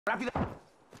Rápido.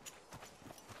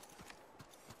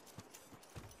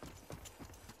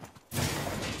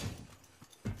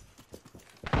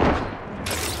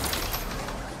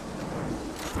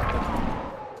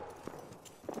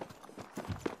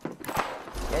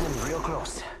 Enemy real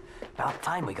close. About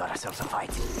time we got ourselves a fight.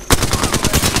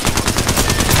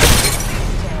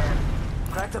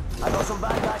 Damn. Cracked up. I know some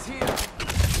bad guys here.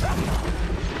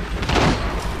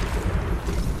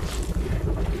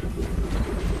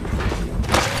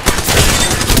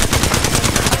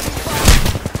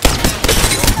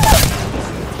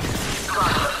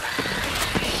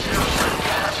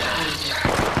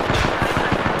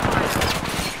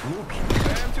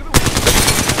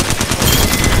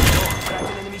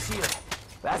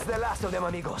 That's the last of them,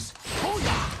 amigos.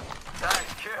 Booyah!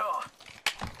 Nice kill.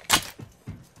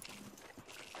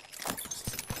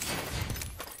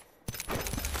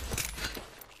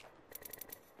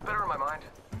 Better in my mind.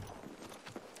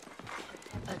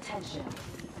 Attention.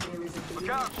 There is a Look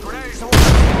out! Grenade!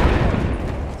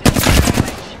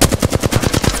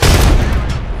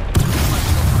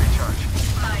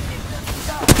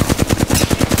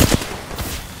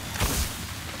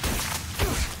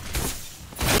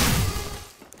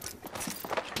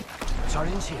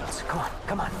 Charging shields. Come on,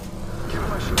 come on. Give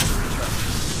my shields a recharge.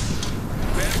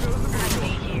 There goes the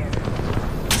enemy here.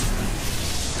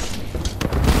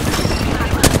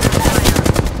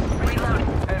 Reload.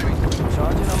 Enemy.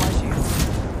 Charging on my shields.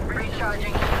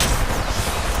 recharging.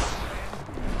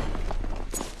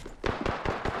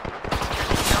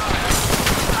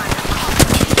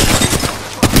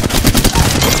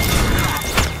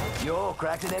 Yo,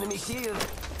 cracked an enemy shield.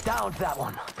 Downed that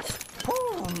one.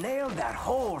 Woo, nailed that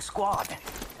whole squad.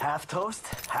 Half toast,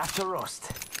 half to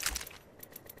roast.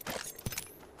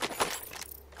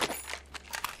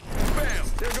 Bam!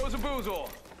 There goes a boozle.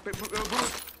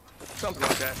 Something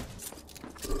like that.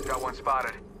 Got one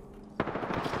spotted.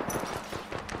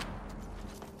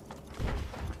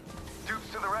 Dupes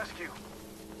to the rescue.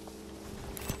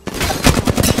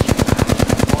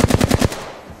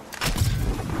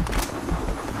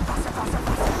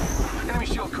 Enemy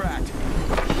shield cracked.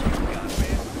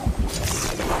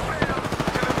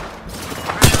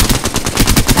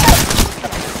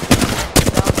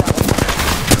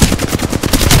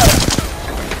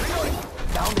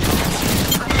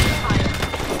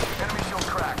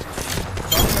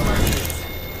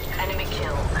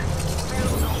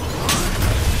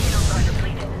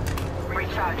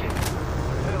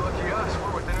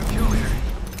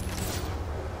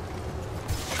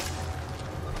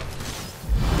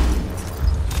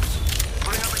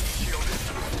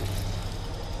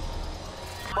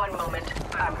 One moment,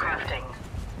 I'm crafting.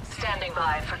 Standing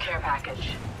by for care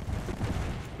package.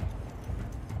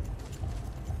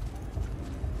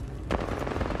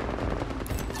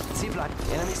 C-Block,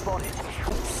 enemy spotted.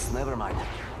 Oops, never mind.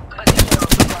 Additional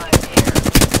supplies here.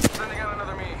 Sending out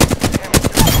another me.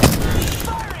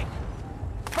 Firing!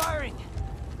 Firing!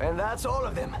 And that's all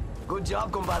of them. Good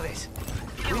job, compadres.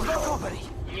 We've got company.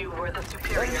 You were the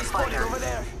superior Enemy spotted fighter. over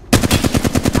there.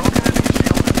 Broken enemy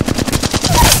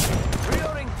shield.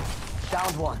 Reloading.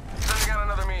 Downed one. Sending out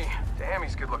another me. Damn,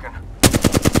 he's good looking.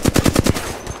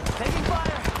 Taking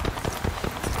fire!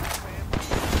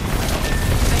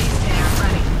 Base air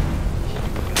ready.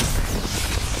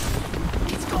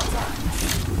 It's go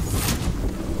time!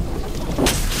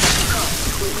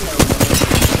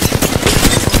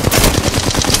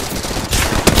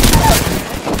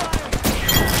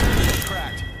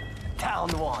 Cracked.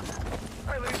 Downed one. All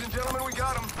right, ladies and gentlemen, we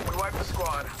got him. We wiped the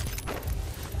squad.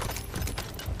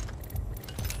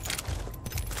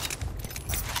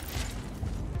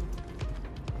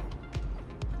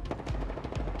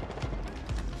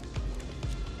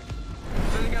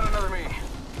 Sending out another me.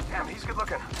 Damn, he's good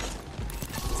looking.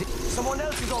 Someone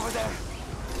else is over there.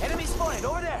 Enemy spotted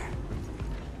over there.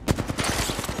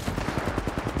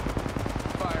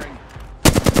 Firing.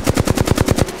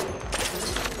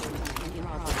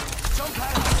 Jump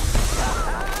pad.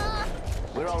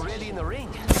 We're already in the ring.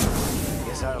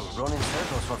 Guess I'll run in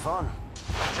circles for fun.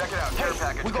 Check it out. Care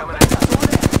package We got coming bad guys over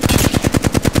there.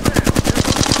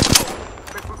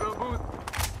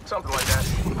 Something like that.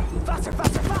 Faster,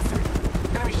 faster,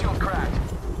 faster! Enemy shield cracked.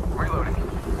 Reloading.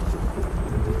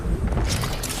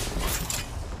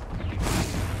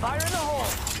 Fire in the hole!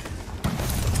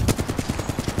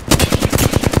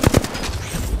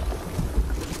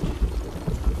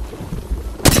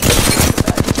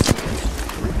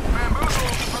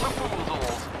 Bamboozles for the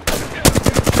foozles.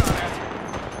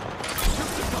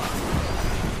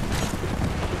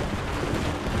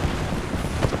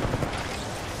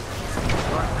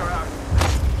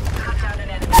 Cut down an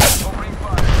enemy. Opening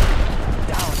fire.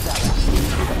 Down that one.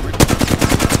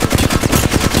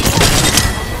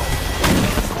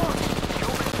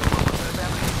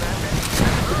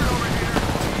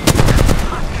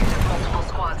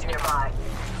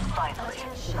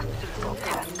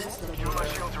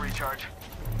 recharge.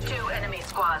 2 enemy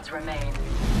squads remain.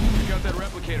 Check out that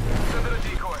replicator. Send it a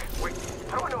decoy. Wait,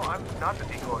 how do I know I'm not the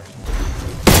decoy?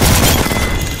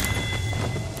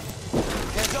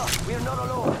 Heads up, we're not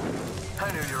alone.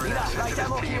 I knew you were in Mira, that light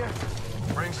ammo team. here.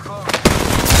 Rings close.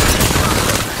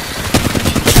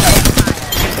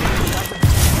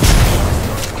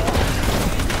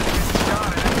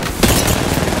 Got it.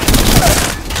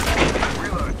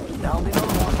 Reload. Down the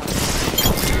other one.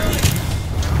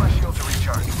 Use my shield to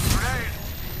recharge. Grenade.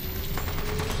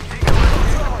 Decoy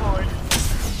deployed.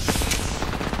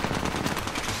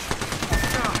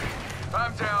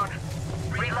 I'm down.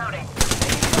 Reloading.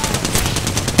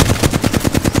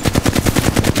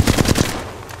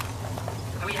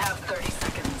 We have 30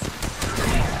 seconds.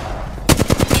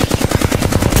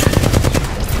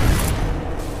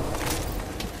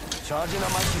 Charging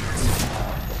on my shields.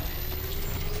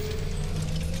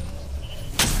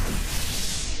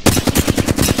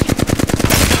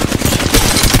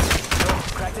 Oh,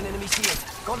 cracked an enemy shield.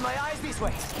 Got my eyes this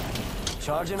way.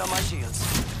 Charging on my shields.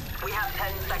 We have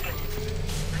 10 seconds.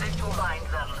 This will bind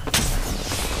them.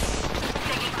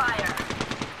 Taking fire.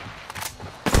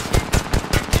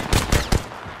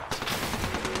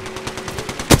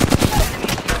 Enemy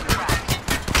shield cracked.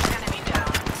 Enemy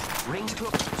down. Rings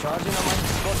close. Charging on my...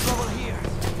 Got trouble here.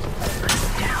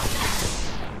 Down.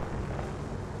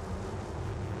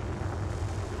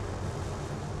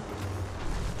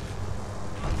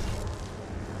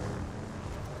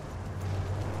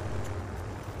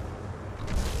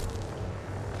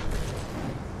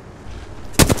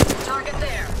 Target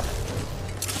there.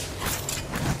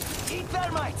 Eat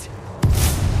thermite.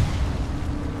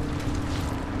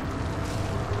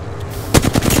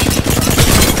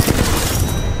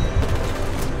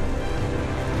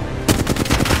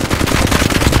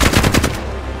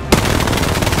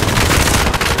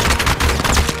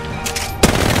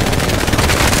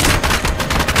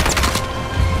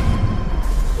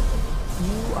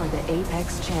 You are the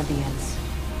Apex Champions.